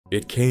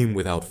It came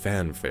without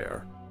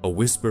fanfare, a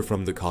whisper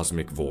from the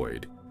cosmic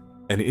void,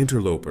 an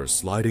interloper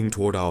sliding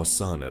toward our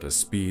sun at a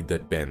speed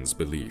that bends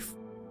belief.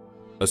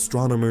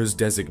 Astronomers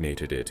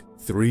designated it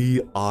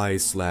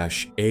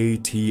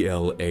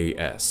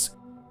 3I/ATLAS,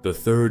 the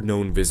third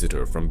known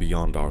visitor from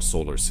beyond our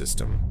solar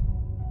system.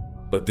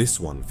 But this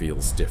one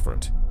feels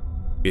different.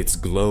 Its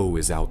glow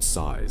is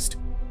outsized,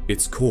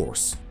 its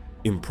course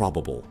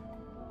improbable.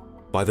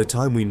 By the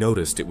time we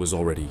noticed it was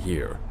already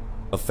here,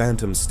 a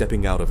phantom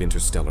stepping out of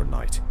interstellar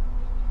night.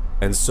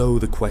 And so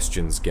the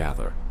questions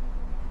gather.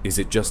 Is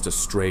it just a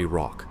stray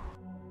rock,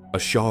 a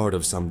shard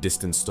of some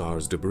distant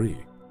star's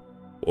debris?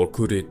 Or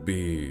could it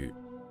be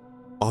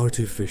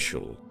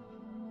artificial,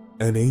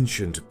 an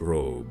ancient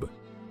probe,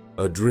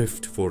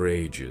 adrift for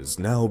ages,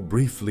 now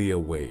briefly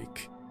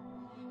awake?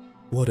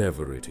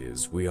 Whatever it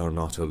is, we are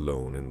not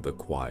alone in the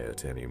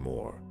quiet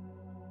anymore.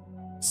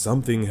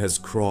 Something has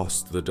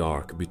crossed the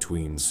dark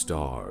between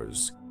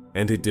stars,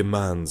 and it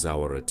demands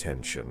our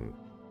attention.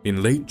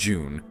 In late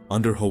June,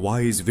 under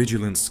Hawaii's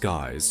vigilant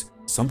skies,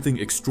 something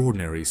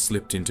extraordinary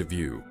slipped into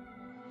view.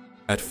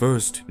 At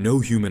first, no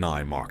human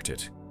eye marked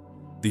it.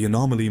 The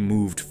anomaly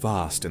moved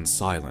fast and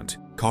silent,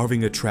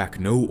 carving a track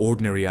no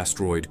ordinary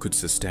asteroid could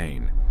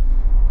sustain.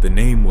 The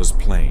name was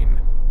plain,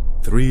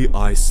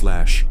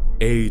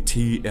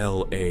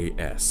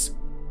 3I/ATLAS,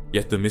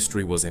 yet the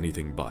mystery was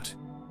anything but.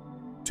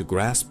 To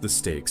grasp the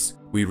stakes,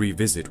 we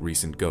revisit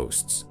recent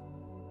ghosts.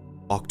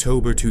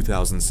 October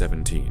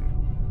 2017,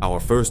 our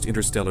first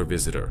interstellar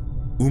visitor,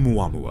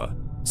 ʻOumuamua,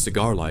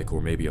 cigar-like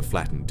or maybe a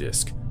flattened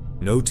disk.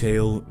 No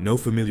tail, no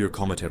familiar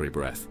cometary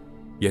breath,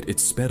 yet it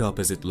sped up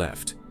as it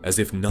left, as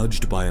if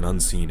nudged by an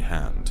unseen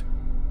hand.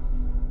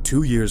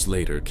 2 years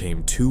later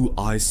came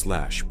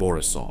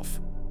 2I/Borisov,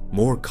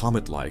 more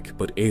comet-like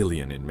but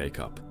alien in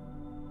makeup.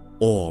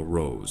 Awe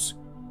rose.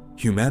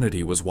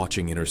 Humanity was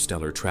watching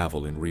interstellar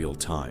travel in real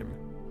time.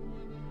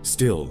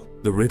 Still,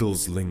 the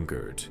riddles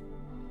lingered.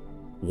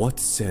 What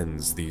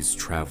sends these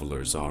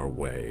travelers our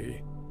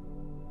way?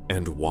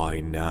 And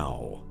why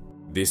now?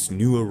 This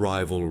new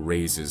arrival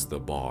raises the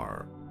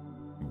bar.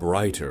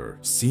 Brighter,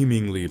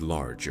 seemingly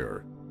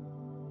larger.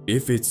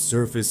 If its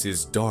surface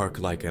is dark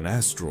like an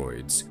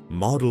asteroid's,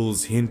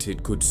 models hint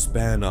it could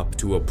span up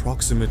to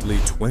approximately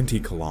 20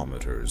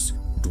 kilometers,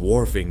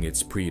 dwarfing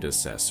its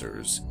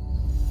predecessors.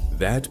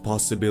 That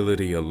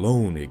possibility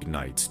alone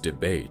ignites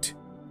debate.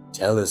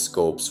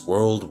 Telescopes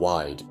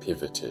worldwide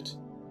pivoted.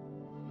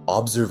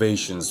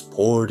 Observations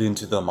poured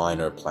into the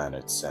minor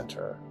planet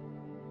center.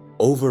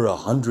 Over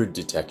 100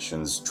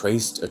 detections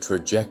traced a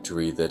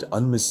trajectory that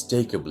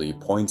unmistakably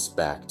points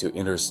back to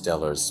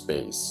interstellar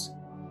space,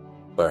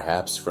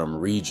 perhaps from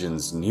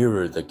regions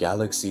nearer the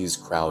galaxy's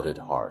crowded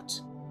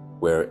heart,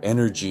 where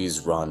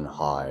energies run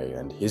high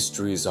and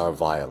histories are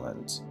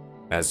violent.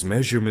 As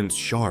measurements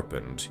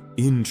sharpened,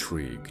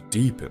 intrigue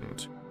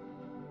deepened.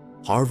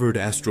 Harvard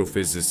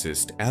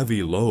astrophysicist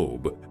Avi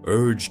Loeb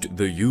urged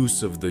the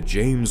use of the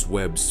James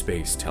Webb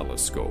Space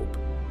Telescope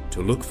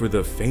to look for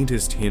the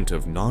faintest hint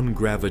of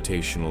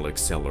non-gravitational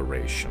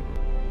acceleration.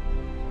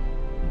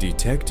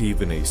 Detect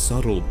even a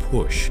subtle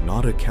push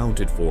not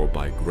accounted for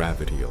by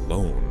gravity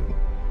alone,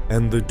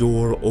 and the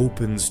door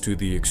opens to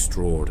the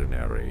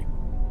extraordinary,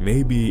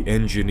 maybe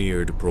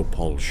engineered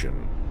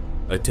propulsion,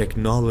 a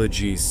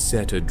technology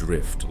set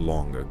adrift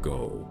long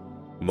ago.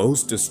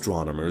 Most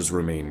astronomers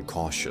remain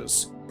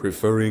cautious,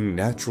 preferring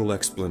natural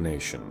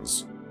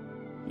explanations.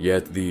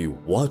 Yet the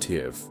what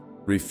if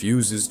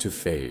refuses to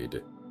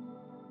fade.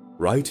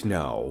 Right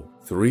now,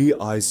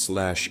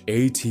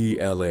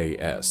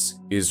 3I/ATLAS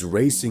is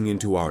racing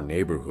into our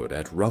neighborhood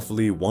at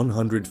roughly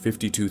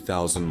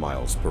 152,000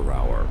 miles per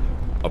hour,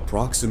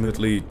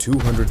 approximately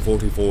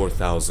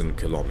 244,000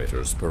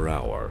 kilometers per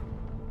hour.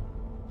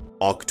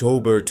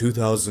 October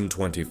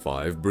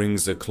 2025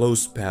 brings a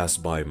close pass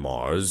by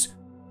Mars,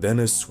 then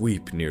a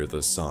sweep near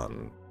the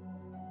Sun.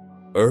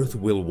 Earth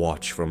will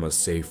watch from a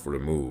safe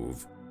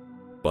remove,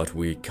 but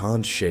we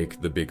can't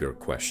shake the bigger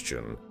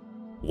question.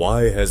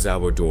 Why has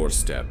our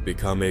doorstep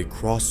become a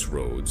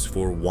crossroads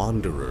for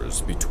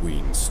wanderers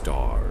between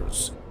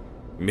stars?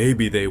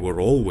 Maybe they were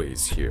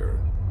always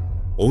here,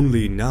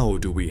 only now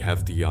do we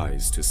have the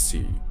eyes to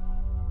see.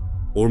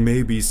 Or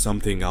maybe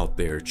something out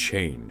there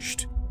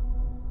changed.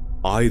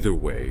 Either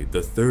way,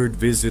 the third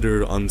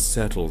visitor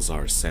unsettles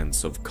our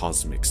sense of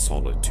cosmic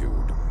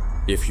solitude.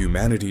 If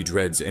humanity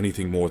dreads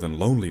anything more than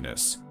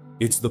loneliness,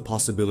 it's the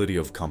possibility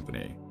of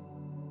company.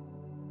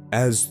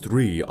 As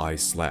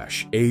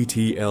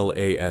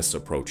 3I/ATLAS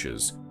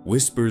approaches,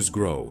 whispers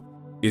grow.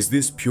 Is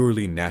this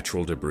purely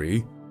natural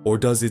debris, or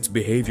does its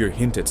behavior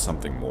hint at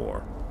something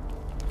more?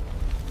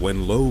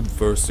 When Loeb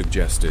first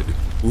suggested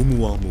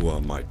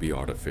ʻOumuamua might be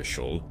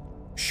artificial,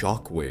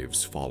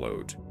 shockwaves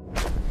followed.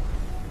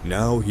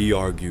 Now he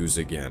argues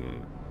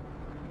again.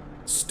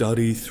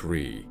 Study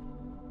 3.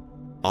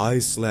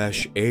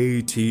 I/ATLAS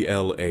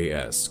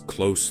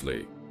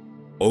closely,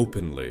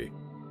 openly,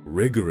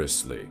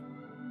 rigorously.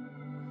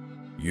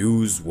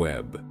 Use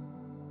Webb.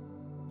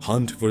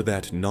 Hunt for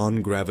that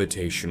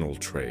non-gravitational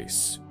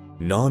trace.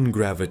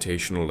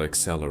 Non-gravitational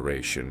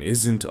acceleration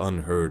isn't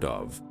unheard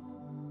of.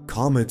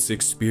 Comets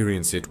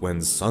experience it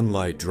when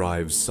sunlight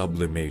drives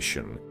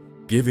sublimation,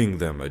 giving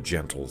them a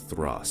gentle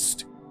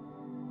thrust.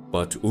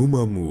 But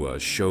Oumuamua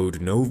showed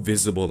no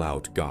visible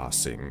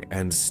outgassing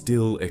and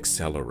still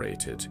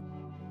accelerated.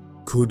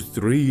 Could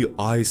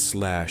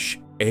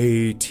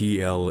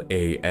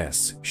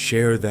 3I/ATLAS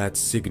share that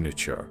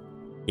signature?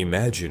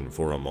 Imagine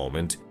for a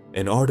moment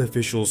an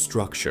artificial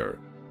structure,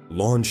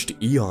 launched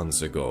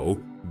eons ago,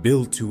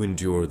 built to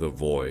endure the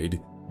void,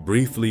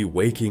 briefly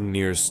waking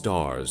near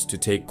stars to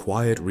take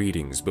quiet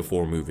readings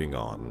before moving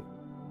on.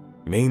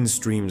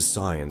 Mainstream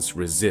science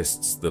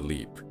resists the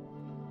leap.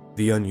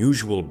 The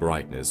unusual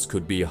brightness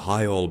could be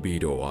high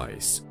albedo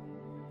ice.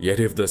 Yet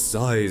if the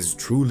size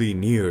truly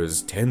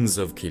nears tens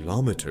of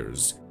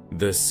kilometers,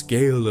 the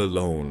scale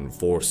alone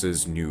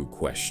forces new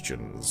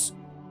questions.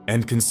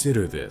 And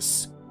consider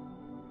this.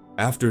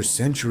 After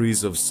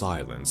centuries of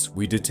silence,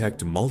 we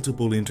detect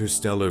multiple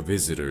interstellar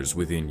visitors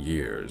within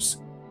years.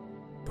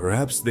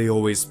 Perhaps they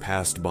always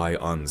passed by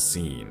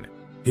unseen,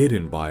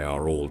 hidden by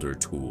our older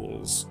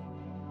tools.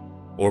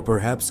 Or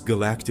perhaps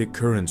galactic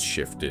currents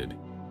shifted,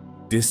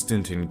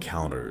 distant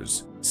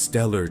encounters,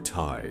 stellar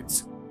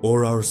tides,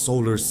 or our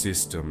solar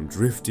system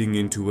drifting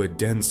into a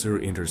denser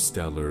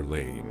interstellar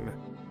lane.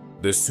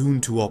 The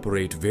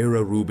soon-to-operate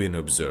Vera Rubin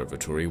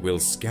Observatory will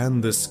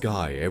scan the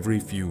sky every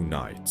few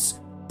nights,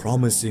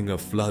 promising a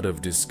flood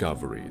of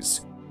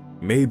discoveries,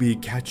 maybe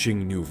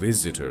catching new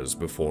visitors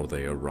before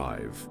they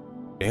arrive.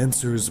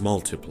 Answers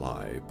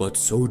multiply, but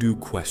so do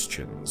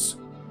questions.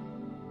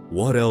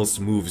 What else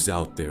moves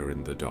out there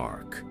in the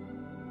dark?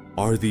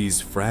 Are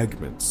these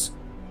fragments,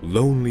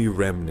 lonely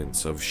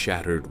remnants of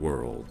shattered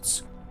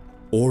worlds,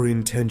 or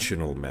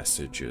intentional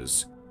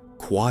messages,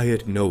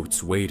 quiet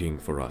notes waiting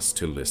for us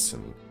to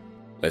listen?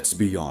 Let's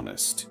be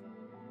honest.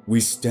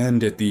 We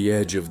stand at the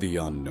edge of the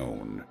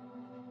unknown.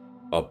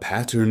 A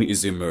pattern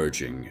is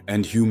emerging,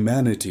 and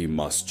humanity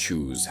must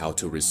choose how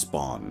to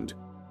respond.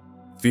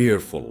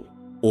 Fearful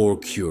or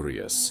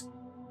curious,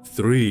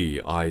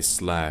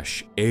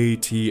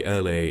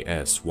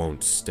 3I/ATLAS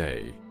won't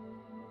stay.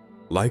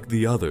 Like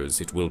the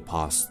others, it will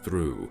pass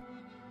through,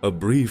 a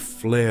brief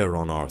flare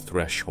on our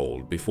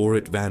threshold before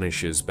it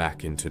vanishes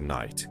back into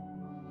night.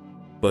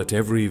 But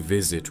every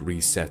visit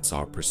resets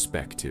our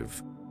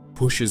perspective,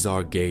 pushes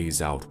our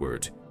gaze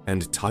outward,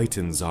 and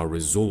tightens our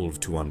resolve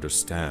to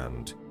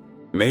understand.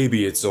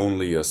 Maybe it's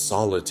only a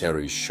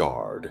solitary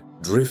shard,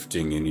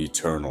 drifting in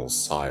eternal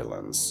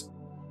silence.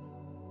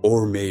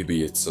 Or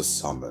maybe it's a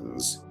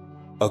summons,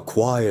 a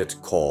quiet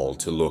call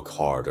to look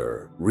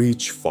harder,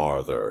 reach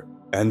farther,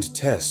 and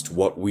test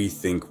what we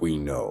think we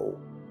know.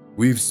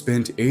 We've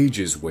spent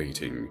ages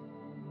waiting.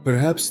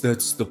 Perhaps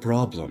that's the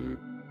problem.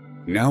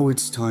 Now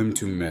it's time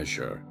to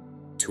measure,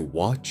 to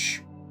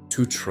watch,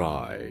 to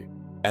try.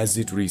 As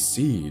it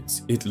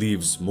recedes, it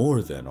leaves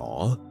more than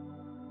awe.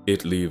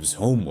 It leaves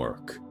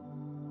homework.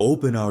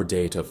 Open our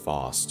data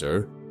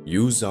faster,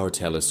 use our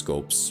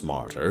telescopes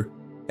smarter,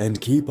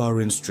 and keep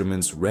our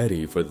instruments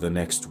ready for the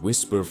next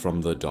whisper from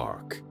the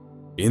dark.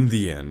 In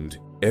the end,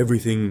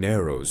 everything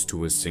narrows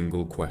to a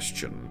single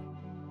question.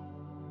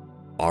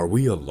 Are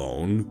we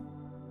alone,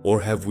 or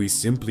have we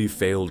simply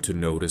failed to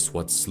notice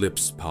what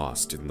slips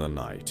past in the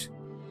night?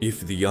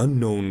 If the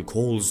unknown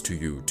calls to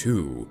you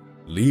too,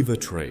 leave a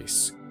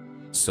trace.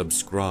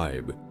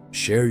 Subscribe,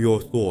 share your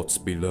thoughts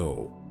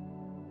below.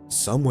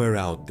 Somewhere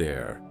out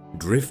there,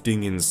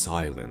 drifting in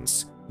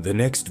silence, the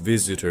next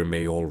visitor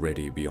may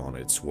already be on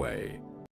its way.